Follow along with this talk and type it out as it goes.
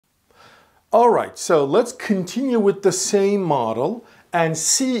All right, so let's continue with the same model and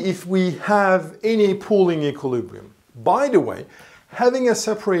see if we have any pooling equilibrium. By the way, having a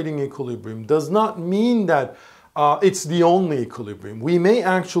separating equilibrium does not mean that it's the only equilibrium. We may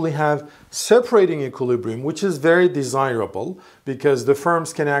actually have separating equilibrium, which is very desirable because the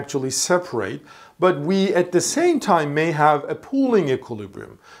firms can actually separate, but we at the same time may have a pooling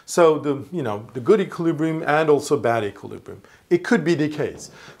equilibrium. So the good equilibrium and also bad equilibrium. It could be the case.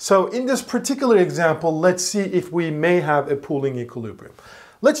 So in this particular example, let's see if we may have a pooling equilibrium.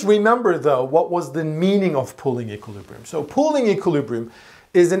 Let's remember though, what was the meaning of pooling equilibrium? So pooling equilibrium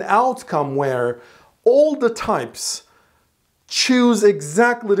is an outcome where all the types choose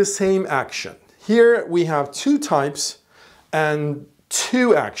exactly the same action. Here we have two types and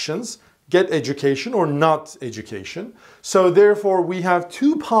two actions, get education or not education. So therefore we have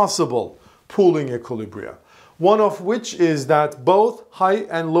two possible pooling equilibria. One of which is that both high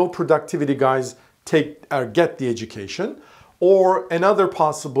and low productivity guys get the education, or another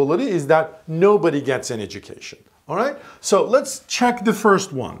possibility is that nobody gets an education. All right, so let's check the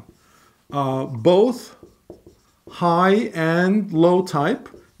first one. Both high and low type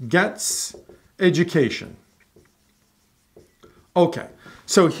gets education. Okay,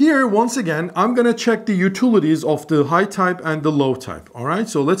 so here once again I'm going to check the utilities of the high type and the low type. All right,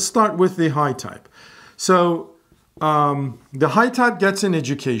 so let's start with the high type. So the high type gets an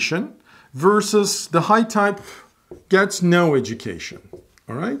education versus the high type gets no education.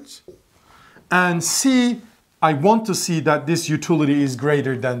 All right, and I want to see that this utility is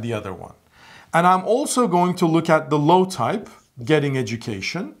greater than the other one. And I'm also going to look at the low type getting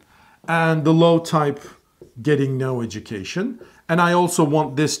education and the low type getting no education. And I also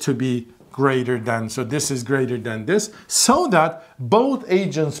want this to be greater than, so this is greater than this, so that both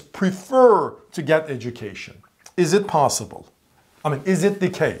agents prefer to get education. Is it possible? I mean, is it the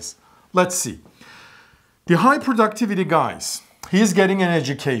case? Let's see. The high productivity guys, he's getting an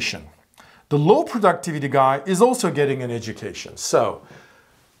education. The low productivity guy is also getting an education. So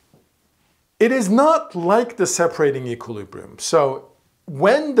it is not like the separating equilibrium. So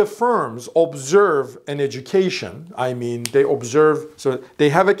when the firms observe an education, I mean they observe, so they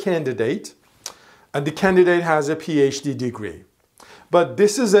have a candidate and the candidate has a PhD degree. But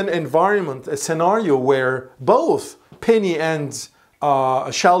this is an environment, a scenario where both Penny and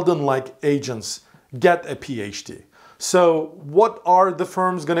Sheldon-like agents get a PhD. So what are the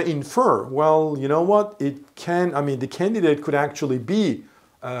firms going to infer? Well, you know what? The candidate could actually be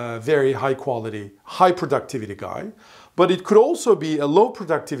a very high quality, high productivity guy, but it could also be a low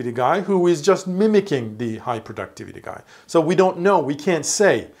productivity guy who is just mimicking the high productivity guy. So we don't know, we can't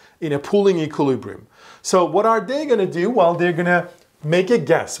say in a pooling equilibrium. So what are they going to do? Well, they're going to make a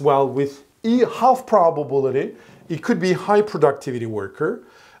guess. Well, with half probability, it could be high productivity worker,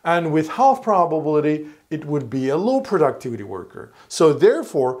 and with half probability, it would be a low productivity worker. So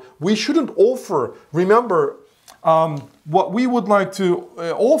therefore, we shouldn't offer, remember, what we would like to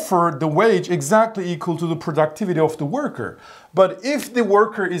offer the wage exactly equal to the productivity of the worker. But if the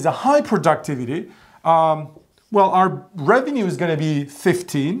worker is a high productivity, well, our revenue is going to be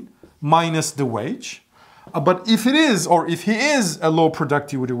 15 minus the wage. But if it is, or if he is a low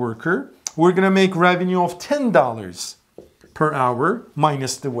productivity worker, we're going to make revenue of $10 per hour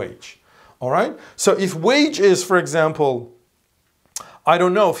minus the wage. All right. So if wage is, for example, I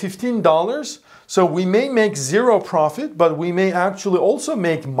don't know, $15, so we may make 0 profit, but we may actually also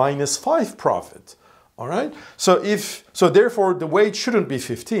make -5 profit. All right. So therefore the wage shouldn't be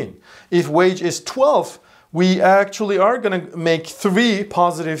 15. If wage is 12, we actually are going to make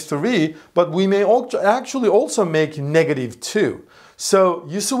 +3, but we may actually also make -2. So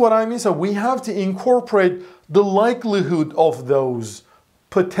you see what I mean? So we have to incorporate the likelihood of those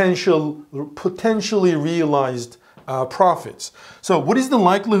potentially realized profits. So what is the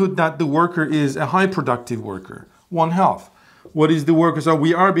likelihood that the worker is a high productive worker? 1/2. What is the worker? So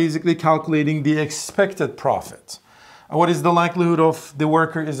we are basically calculating the expected profit. What is the likelihood of the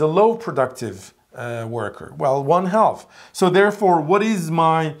worker is a low productive worker? Well, 1/2. So therefore, what is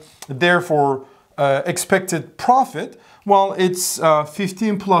my expected profit? Well, it's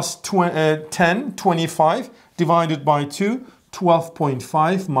 15 plus 10, 25 divided by 2,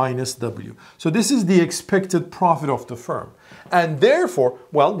 12.5 minus W. So this is the expected profit of the firm. And therefore,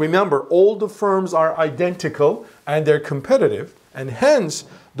 well, remember, all the firms are identical and they're competitive. And hence,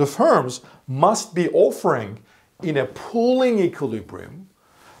 the firms must be offering, in a pooling equilibrium,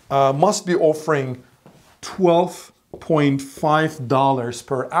 must be offering $12.5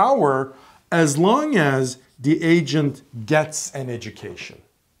 per hour as long as the agent gets an education.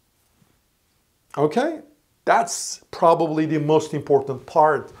 Okay? That's probably the most important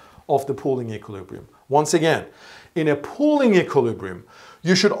part of the pooling equilibrium. Once again, in a pooling equilibrium,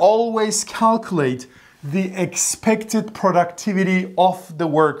 you should always calculate the expected productivity of the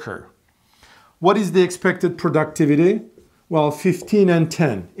worker. What is the expected productivity? Well, 15 and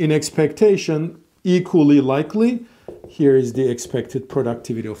 10. In expectation, equally likely. Here is the expected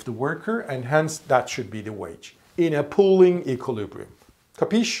productivity of the worker, and hence that should be the wage in a pooling equilibrium.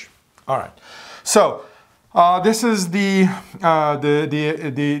 Capiche? All right. So this is the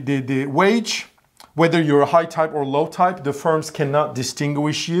wage. Whether you're a high type or low type, the firms cannot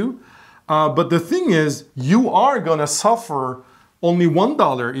distinguish you. But the thing is, you are going to suffer only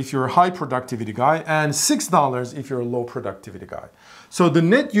 $1 if you're a high productivity guy and $6 if you're a low productivity guy. So the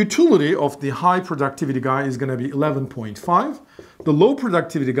net utility of the high productivity guy is going to be 11.5. The low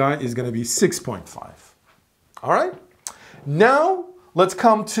productivity guy is going to be 6.5. All right? Now, let's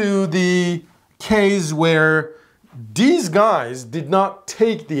come to the case where these guys did not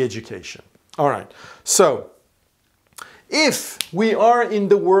take the education. All right. So if we are in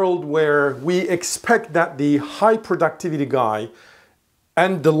the world where we expect that the high productivity guy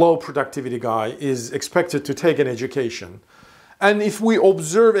and the low productivity guy is expected to take an education, and if we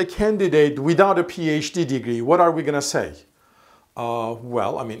observe a candidate without a PhD degree, what are we going to say?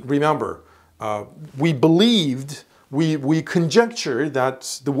 Well, I mean, remember, we believed, we conjectured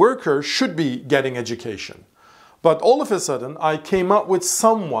that the worker should be getting education. But all of a sudden, I came up with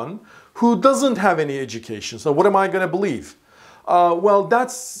someone who doesn't have any education. So what am I going to believe? Well,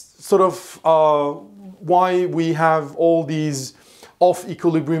 that's sort of why we have all these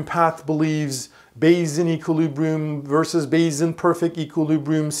off-equilibrium path beliefs, Bayesian equilibrium versus Bayesian perfect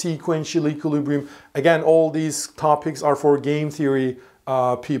equilibrium, sequential equilibrium. Again, all these topics are for game theory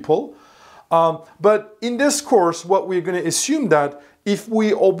people. But in this course, what we're going to assume that if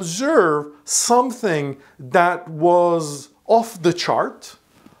we observe something that was off the chart,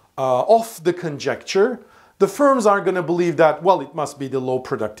 off the conjecture, the firms are going to believe that, well, it must be the low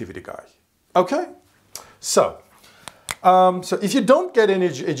productivity guy. Okay? So if you don't get any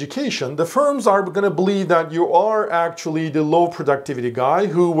education, the firms are going to believe that you are actually the low productivity guy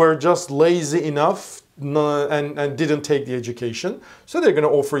who were just lazy enough and didn't take the education. So they're going to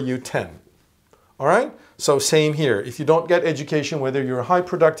offer you 10. All right? So same here. If you don't get education, whether you're a high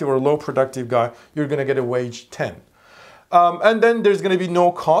productive or low productive guy, you're going to get a wage 10. And then there's going to be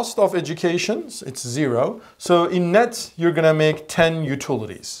no cost of education. It's 0. So in net, you're going to make 10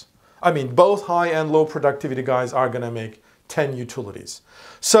 utilities. I mean, both high and low productivity guys are going to make 10 utilities.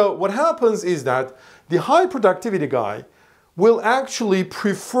 So what happens is that the high productivity guy will actually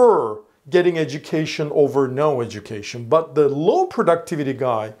prefer getting education over no education. But the low productivity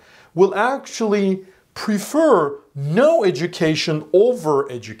guy will actually prefer no education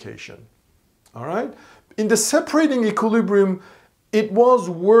over education. All right? In the separating equilibrium, it was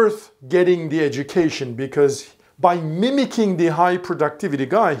worth getting the education because by mimicking the high productivity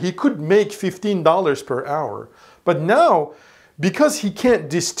guy, he could make $15 per hour. But now, because he can't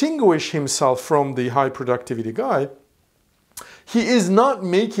distinguish himself from the high productivity guy, he is not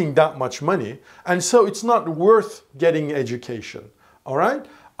making that much money, and so it's not worth getting education. All right?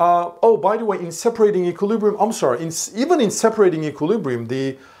 Oh, by the way, in separating equilibrium, I'm sorry, even in separating equilibrium,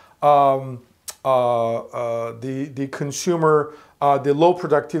 the consumer, the low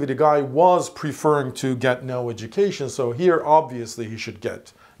productivity guy was preferring to get no education. So here, obviously, he should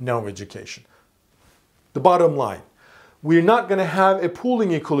get no education. The bottom line, we're not going to have a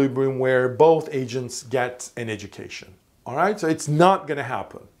pooling equilibrium where both agents get an education. All right, so it's not going to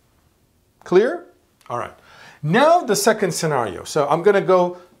happen. Clear? All right. Now the second scenario. So I'm going to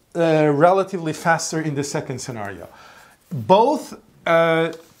go relatively faster in the second scenario. Both,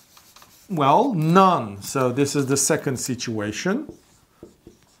 well, none. So this is the second situation.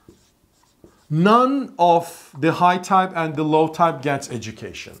 None of the high type and the low type gets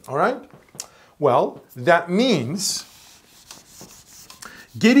education. All right? Well, that means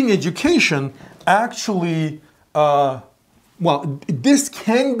getting education actually, well, this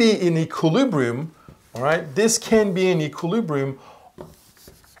can be in equilibrium. All right? This can be in equilibrium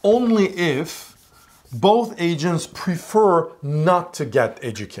only if both agents prefer not to get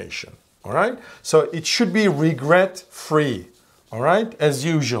education. All right? So it should be regret-free. All right? As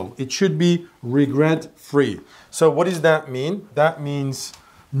usual, it should be regret-free. So what does that mean? That means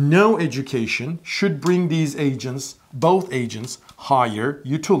no education should bring these agents, both agents, higher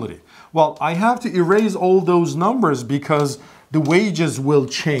utility. Well, I have to erase all those numbers because the wages will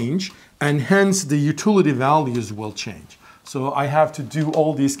change and hence the utility values will change. So I have to do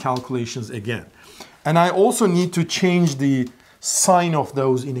all these calculations again. And I also need to change the sign of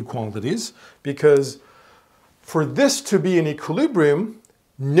those inequalities because for this to be an equilibrium,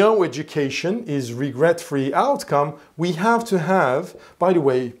 no education is regret-free outcome, we have to have, by the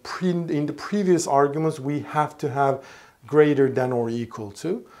way, in the previous arguments, we have to have greater than or equal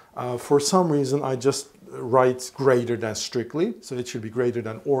to. For some reason, I just write greater than strictly, so it should be greater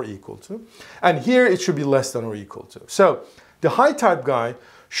than or equal to. And here it should be less than or equal to. So the high type guy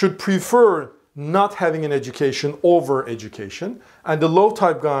should prefer not having an education over education, and the low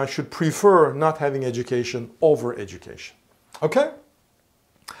type guy should prefer not having education over education. Okay?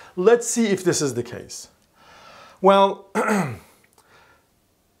 Let's see if this is the case. Well,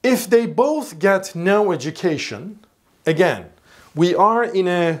 if they both get no education, again, we are in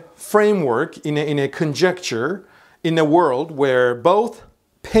a framework, in a conjecture, in a world where both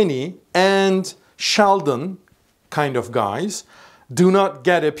Penny and Sheldon kind of guys do not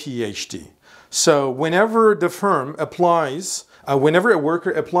get a PhD. So whenever the firm applies, whenever a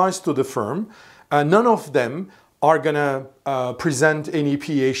worker applies to the firm, none of them are going to present any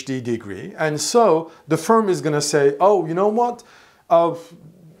PhD degree. And so the firm is going to say, oh, you know what?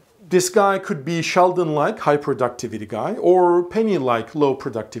 This guy could be Sheldon-like, high productivity guy, or Penny-like, low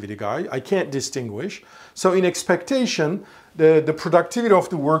productivity guy. I can't distinguish. So in expectation, the productivity of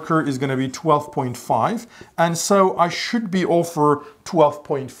the worker is going to be 12.5. And so I should be offered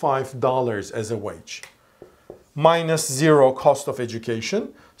 $12.5 as a wage, minus 0 cost of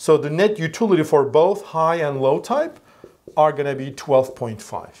education. So the net utility for both high and low type are going to be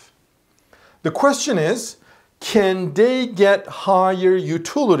 12.5. The question is, can they get higher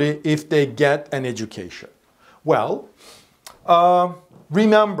utility if they get an education? Well,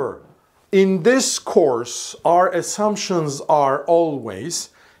 remember, in this course, our assumptions are always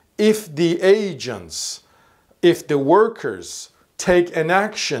if the agents, if the workers take an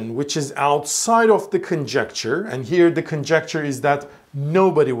action which is outside of the conjecture, and here the conjecture is that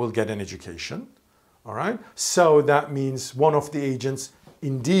nobody will get an education, all right? So that means one of the agents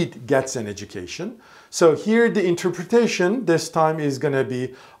indeed gets an education. So here the interpretation this time is going to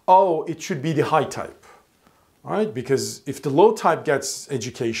be, oh, it should be the high type, all right? Because if the low type gets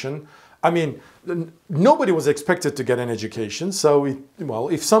education, I mean, nobody was expected to get an education. So, well,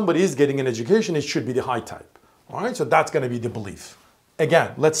 if somebody is getting an education, it should be the high type, all right? So that's going to be the belief.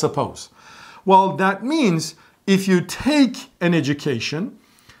 Again, let's suppose. Well, that means if you take an education,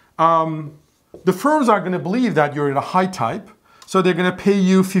 the firms are going to believe that you're in a high type, so they're going to pay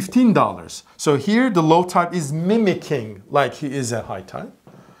you $15. So here the low type is mimicking like he is a high type.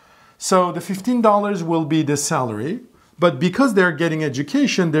 So the $15 will be the salary, but because they're getting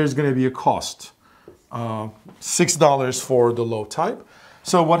education, there's going to be a cost, $6 for the low type.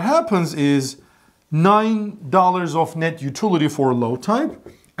 So what happens is $9 of net utility for low type,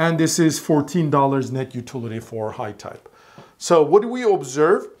 and this is $14 net utility for high type. So what do we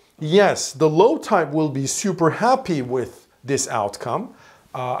observe? Yes, the low type will be super happy with this outcome.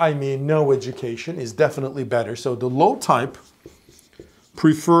 I mean, no education is definitely better. So the low type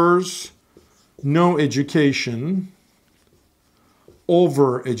prefers no education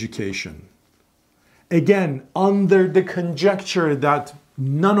over education. Again, under the conjecture that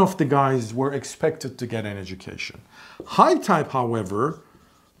none of the guys were expected to get an education. High type, however,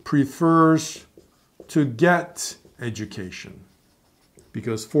 prefers to get education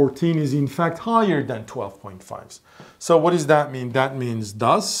because 14 is in fact higher than 12.5. So what does that mean? That means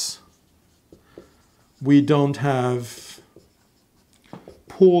thus we don't have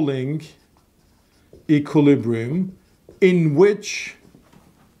pooling equilibrium in which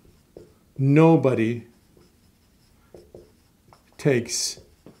nobody takes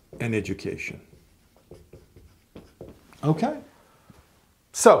an education. Okay?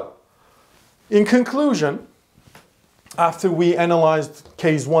 So, in conclusion, after we analyzed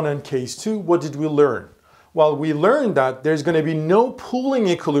case 1 and case 2, what did we learn? Well, we learned that there's going to be no pooling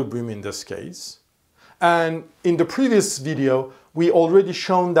equilibrium in this case. And in the previous video, we already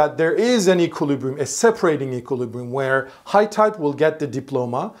shown that there is an equilibrium, a separating equilibrium, where high type will get the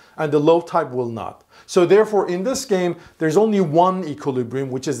diploma and the low type will not. So therefore, in this game, there's only one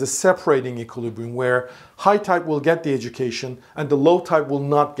equilibrium, which is the separating equilibrium, where high type will get the education and the low type will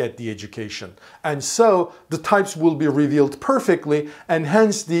not get the education. And so the types will be revealed perfectly, and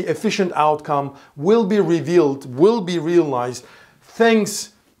hence the efficient outcome will be revealed, will be realized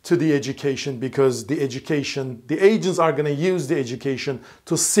thanks to the education, because the agents are going to use the education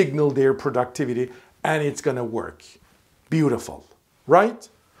to signal their productivity, and it's going to work. Beautiful, right?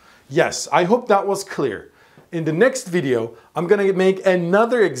 Yes, I hope that was clear. In the next video, I'm going to make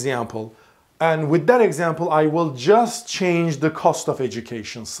another example, and with that example, I will just change the cost of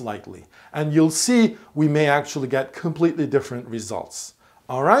education slightly, and you'll see we may actually get completely different results.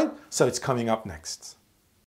 All right, so it's coming up next.